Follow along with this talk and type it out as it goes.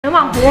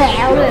không?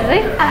 Lẹo lưỡi.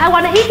 I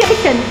wanna eat the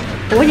kitchen.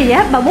 Ủa gì vậy?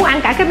 Bà muốn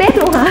ăn cả cái bếp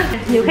luôn hả?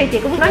 Nhiều khi chị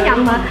cũng nói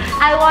nhầm mà.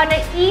 I wanna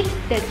eat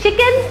the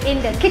chicken in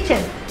the kitchen.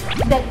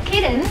 The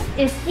kitten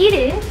is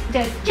eating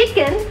the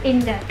chicken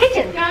in the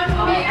kitchen.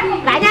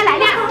 Lại nha.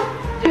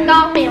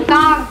 Con mèo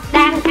con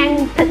đang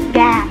ăn thịt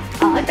gà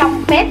ở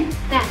trong bếp.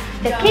 Nè,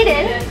 the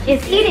kitten is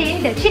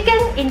eating the chicken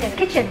in the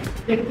kitchen.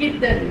 The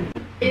kitten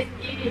is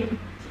eating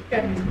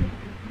chicken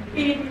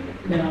in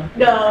the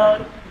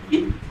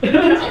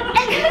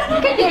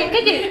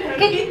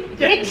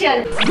cái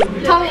kitchen.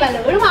 Thân là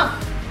lưỡi đúng không?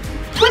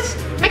 Twist,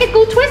 mấy cái cú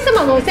twist đó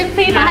mọi người xem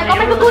phim mà hay có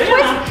mấy cái cú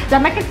twist là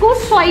mấy cái cú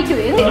xoay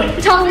chuyển.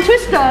 Tongue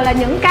twister là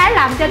những cái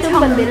làm cho tụi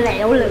mình bị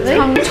lẹo lưỡi.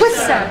 Tongue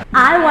twister.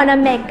 I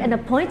wanna make an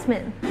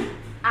appointment.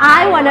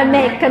 I wanna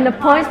make an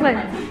appointment.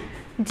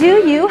 Do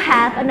you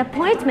have an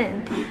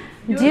appointment?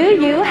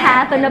 Do you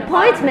have an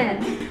appointment?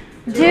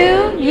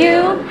 Do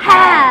you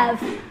have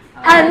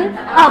an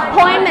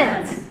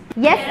appointment?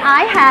 Yes,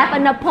 I have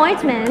an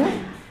appointment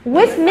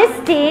with Miss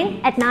Tiên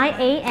at 9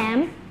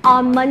 a.m.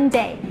 on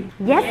Monday.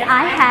 Yes,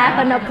 I have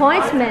an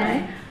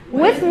appointment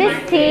with Miss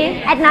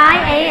Tiên at 9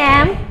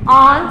 a.m.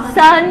 on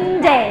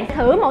Sunday.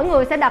 Thử mỗi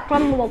người sẽ đặt ra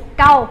một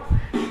câu,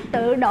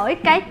 tự đổi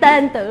cái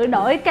tên, tự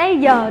đổi cái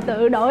giờ,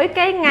 tự đổi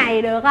cái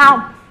ngày được không?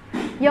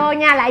 Vô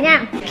nha, lại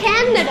nha.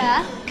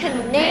 Canada,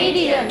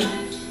 Canadian.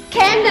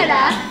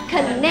 Canada,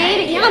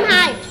 Canadian. Nhớ không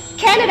hai?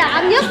 Canada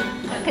âm nhất,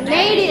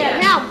 Canadian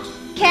thấy không?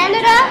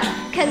 Canada,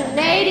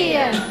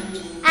 Canadian.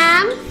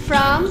 I'm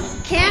from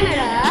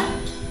Canada.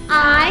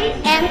 I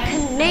am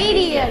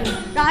Canadian.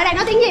 Rồi ở đây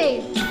nói tiếng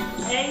gì?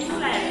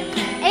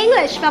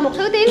 English. Và một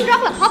thứ tiếng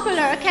rất là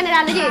popular ở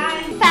Canada là gì?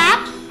 Pháp.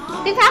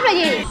 Tiếng Pháp là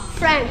gì?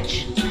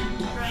 French.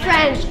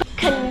 French.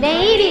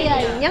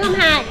 Canadian. Nhớ không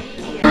hai?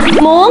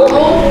 Muốn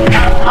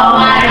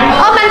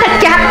ôm anh thật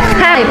chặt.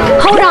 Hai.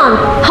 Hold on.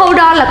 Hold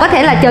on là có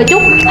thể là chờ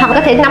chút, hoặc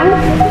có thể nắm,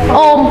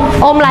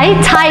 ôm lấy.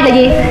 Tight là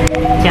gì?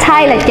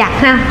 Tight là chặt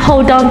ha.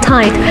 Hold on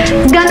tight.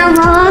 Gonna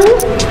run.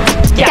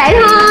 Chạy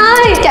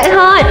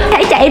thôi.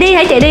 Hãy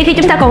chạy đi khi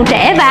chúng ta còn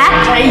trẻ. Và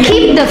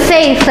keep the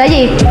faith là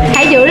gì?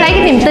 Hãy giữ lấy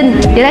cái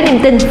niềm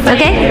tin. Ok.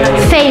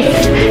 Faith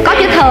có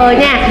chữ thờ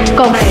nha,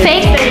 còn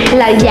faith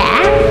là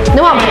giả,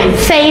 đúng không?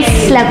 Face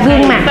là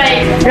gương mặt.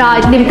 Rồi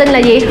niềm tin là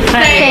gì?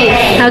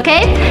 Faith. Ok.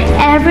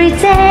 Every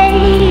day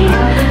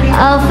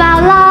of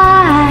our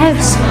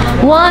lives,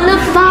 wanna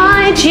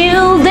find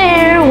you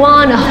there,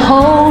 wanna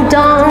hold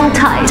on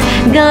tight,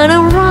 gonna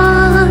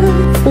run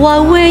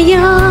while we're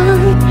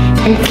young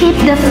and keep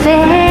the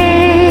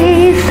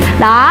faith.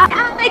 Đó.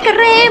 Ai cà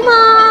rem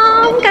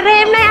không? Cà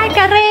rem đây, ai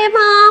cà rem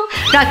không?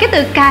 Rồi cái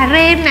từ cà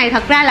rem này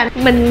thật ra là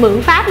mình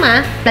mượn Pháp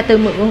mà, là từ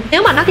mượn.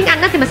 Nếu mà nói tiếng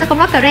Anh đó thì mình sẽ không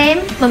nói cà rem,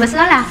 mà mình sẽ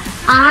nói là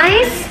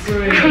ice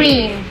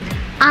cream.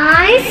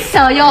 Ice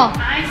sờ vô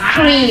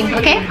cream,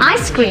 ok?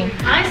 Ice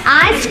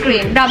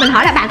cream. Rồi mình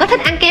hỏi là bạn có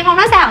thích ăn kem không?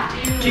 Nói sao?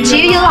 Do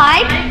you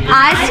like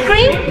ice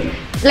cream?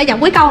 Là giọng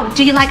cuối câu.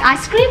 Do you like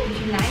ice cream?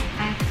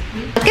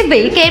 Cái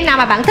vị kem nào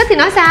mà bạn thích thì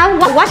nói sao?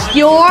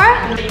 What's your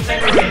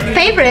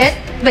favorite?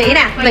 Vị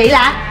nè, vị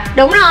là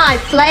đúng rồi,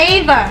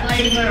 flavor.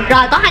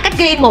 Rồi có hai cách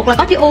ghi, một là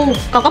có chữ U,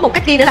 còn có một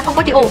cách ghi nữa là không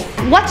có chữ U.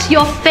 What's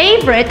your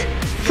favorite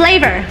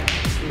flavor?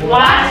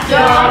 What's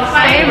your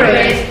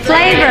favorite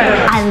flavor?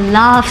 I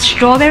love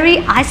strawberry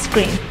ice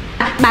cream.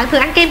 Bạn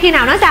thường ăn kem khi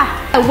nào nói sao?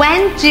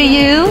 When do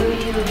you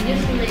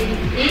usually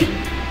eat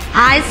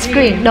ice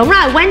cream? Đúng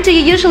rồi, when do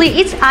you usually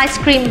eat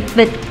ice cream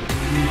with?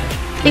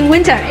 In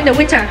winter, in the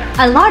winter.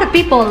 A lot of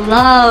people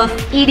love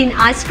eating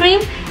ice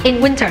cream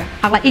in winter,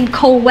 hoặc là in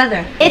cold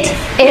weather. It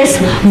is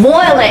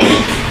boiling.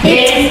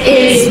 It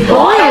is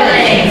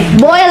boiling.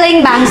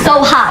 Boiling bằng so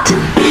hot.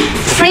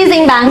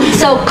 Freezing bằng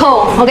so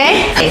cold,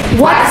 okay?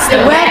 What's the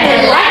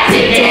weather like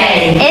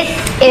today? It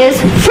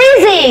is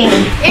freezing.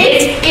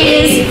 It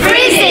is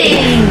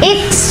freezing.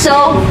 It's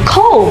so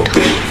cold.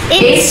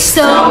 It's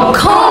so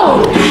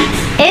cold.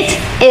 It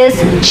is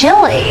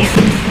chilly.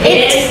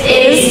 It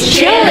is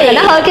chilly.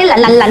 Nó hơi cái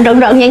lạnh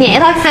rợn nhẹ nhẹ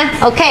thôi ha.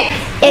 Okay.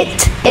 It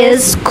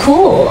is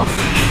cool.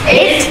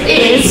 It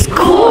is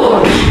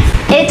cool.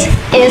 It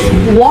is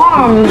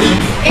warm.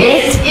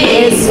 It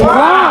is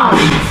warm.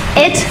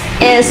 It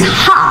is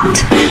hot.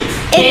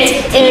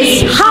 It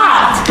is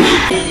hot.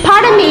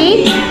 Pardon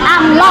me,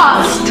 I'm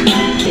lost.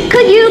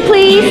 Could you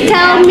please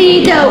tell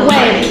me the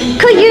way?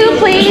 Could you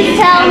please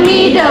tell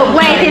me the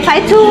way? Thì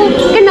phải thu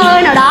cái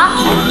nơi nào đó.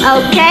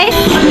 Okay.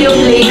 Could you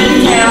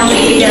please tell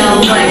me the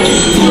way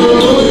to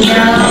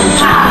the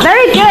house?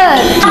 Very good.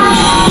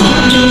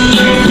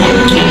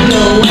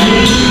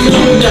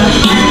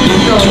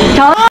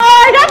 Trời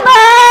ơi, rất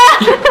là.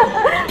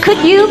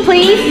 Could you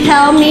please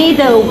tell me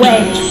the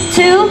way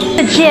to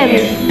the gym,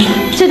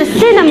 to the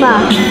cinema,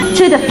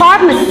 to the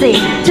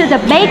pharmacy, to the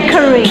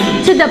bakery,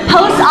 to the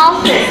post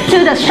office, to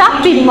the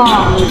shopping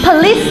mall,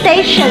 police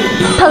station,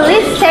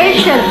 police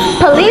station,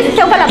 police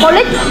chứ không phải là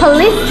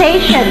police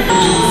station,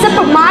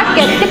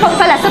 supermarket chứ không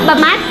phải là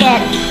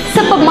supermarket,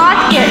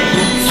 supermarket,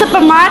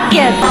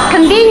 supermarket,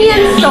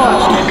 convenience store,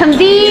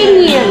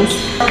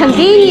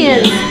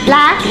 convenience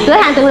là cửa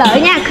hàng tiện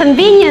lợi nha,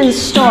 convenience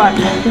store,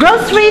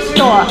 grocery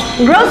store,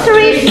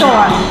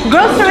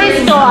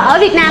 ở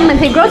Việt Nam mình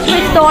thì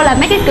grocery store là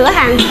mấy cái cửa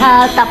hàng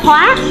tạp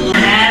hóa.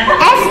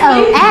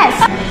 SOS.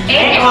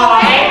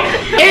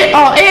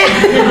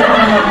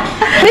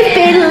 We've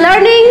been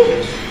learning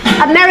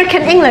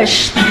American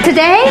English.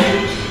 Today,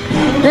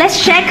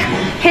 let's check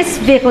his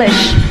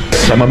English.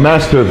 I'm a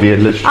master of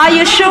English. Are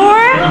you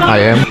sure? I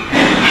am.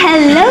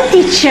 Hello,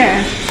 teacher.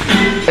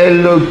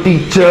 Hello,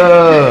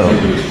 teacher.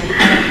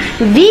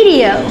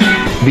 Video.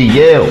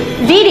 Video.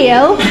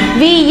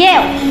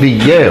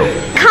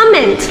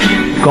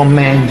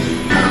 Comment.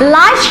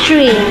 Live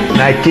stream.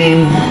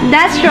 19.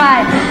 That's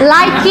right.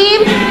 Live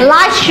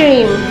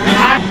stream.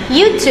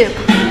 YouTube.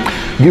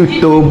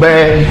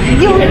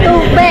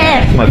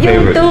 My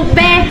favorite.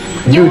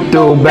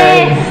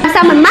 YouTube.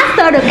 Sao mình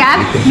master được cả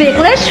Việt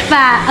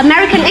và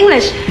American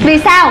English? Vì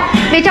sao?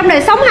 Vì trong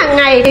đời sống hàng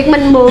ngày việc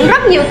mình mượn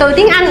rất nhiều từ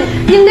tiếng Anh,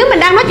 nhưng nếu mình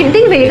đang nói chuyện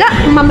tiếng Việt á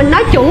mà mình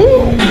nói chuẩn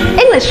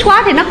English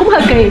quá thì nó cũng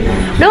hơi kỳ,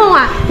 đúng không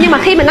ạ? Nhưng mà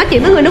khi mình nói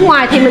chuyện với người nước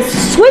ngoài thì mình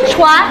switch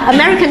qua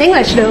American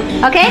English được,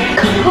 ok?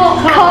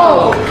 Coke.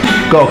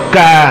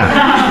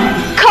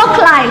 Coke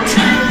Light.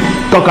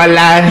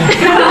 Coca-Cola.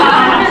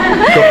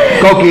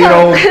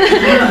 Coquiro.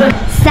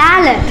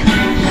 Salad.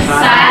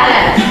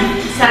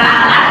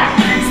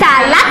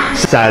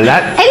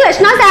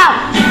 English nói sao?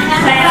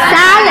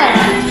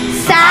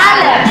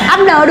 Salad.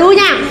 Âm đờ đuôi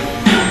nha.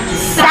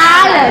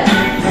 Salad.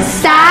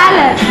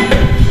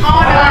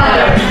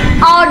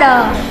 Order.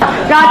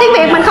 Rồi tiếng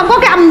Việt mình không có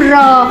cái âm R,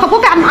 không có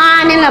cái âm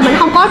A nên là mình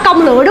không có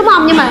cong lưỡi, đúng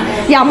không? Nhưng mà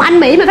dòng Anh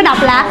Mỹ mình phải đọc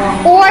là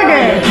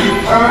order.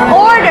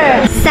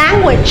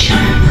 Sandwich.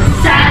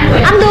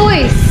 Âm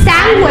đuôi.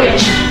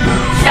 Sandwich.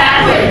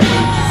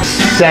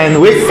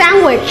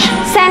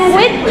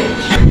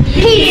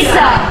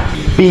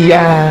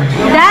 Pizza.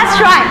 That's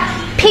right.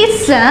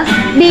 Pizza.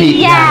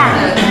 Beefsteak.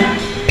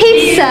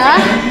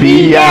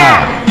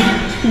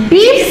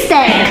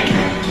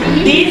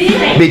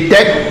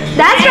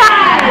 That's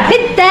right.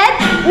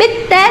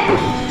 Beefsteak.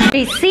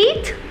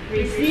 Receipt.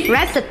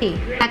 Recipe.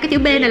 Cái chữ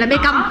B này là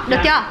bacon, được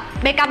chưa?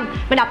 Bacon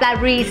mình đọc là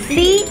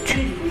receipt.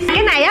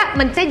 Cái này á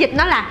mình sẽ dịch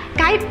nó là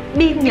cái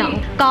biên nhận.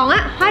 Còn á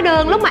hóa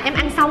đơn lúc mà em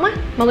ăn xong á,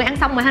 mọi người ăn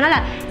xong rồi hay nói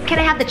là can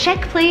I have the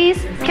check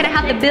please, can I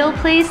have the bill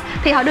please,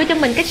 thì họ đưa cho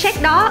mình cái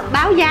check đó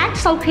báo giá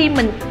sau khi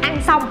mình ăn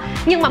xong,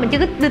 nhưng mà mình chưa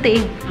có đưa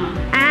tiền.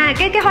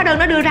 Cái hóa đơn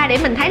nó đưa ra để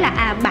mình thấy là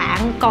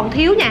bạn còn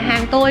thiếu nhà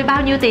hàng tôi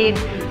bao nhiêu tiền,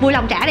 vui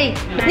lòng trả đi.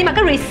 Nhưng mà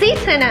cái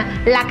receipt này nè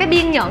là cái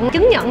biên nhận,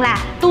 chứng nhận là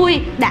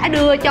tôi đã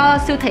đưa cho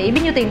siêu thị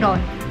bao nhiêu tiền rồi.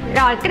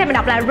 Rồi cái này mình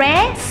đọc là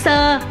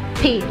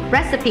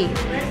recipe.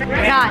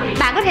 Rồi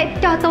bạn có thể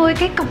cho tôi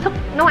cái công thức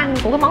nấu ăn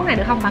của cái món này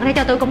được không? Bạn có thể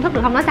cho tôi công thức được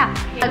không? Nói sao?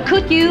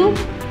 Could you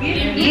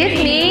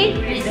give me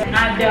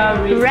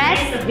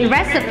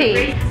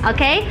recipe?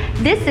 Okay,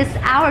 this is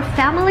our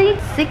family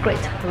secret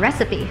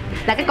recipe.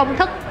 Là cái công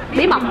thức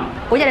bí mật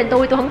của gia đình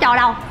tôi không cho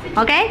đâu.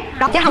 Ok,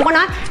 chứ không có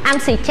nói I'm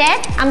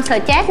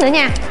stressed nữa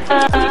nha.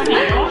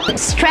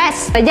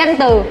 Stress là danh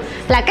từ,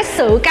 là cái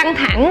sự căng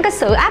thẳng, cái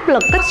sự áp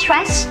lực, cái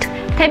stressed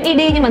thêm ed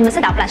nhưng mình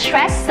sẽ đọc là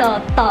stress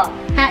tờ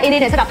ha,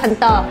 ed này sẽ đọc thành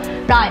tờ.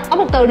 Rồi có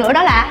một từ nữa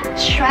đó là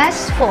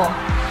stressful.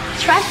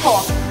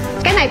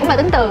 Cái này cũng là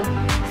tính từ,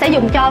 sẽ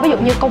dùng cho ví dụ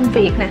như công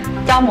việc nè,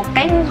 cho một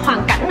cái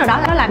hoàn cảnh nào đó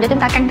nó làm cho chúng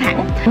ta căng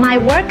thẳng. My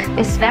work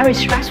is very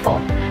stressful.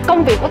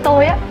 Công việc của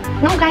tôi á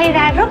nó gây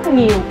ra rất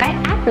nhiều cái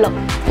áp lực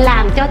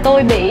làm cho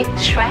tôi bị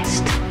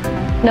stressed,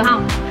 được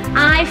không?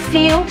 I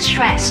feel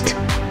stressed.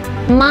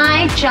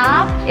 My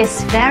job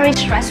is very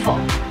stressful.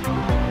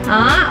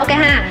 Đó, ok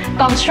ha.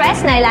 Còn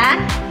stress này là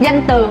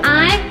danh từ.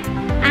 I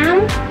am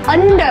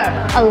under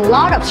a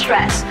lot of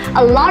stress,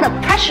 a lot of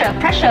pressure.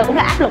 Pressure cũng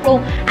là áp lực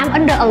luôn. I'm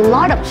under a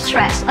lot of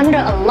stress,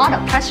 under a lot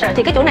of pressure.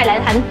 Thì cái chỗ này lại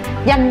thành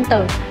danh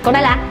từ. Còn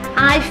đây là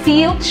I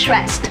feel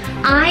stressed,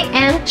 I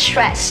am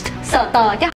stressed. Sợ tờ chứ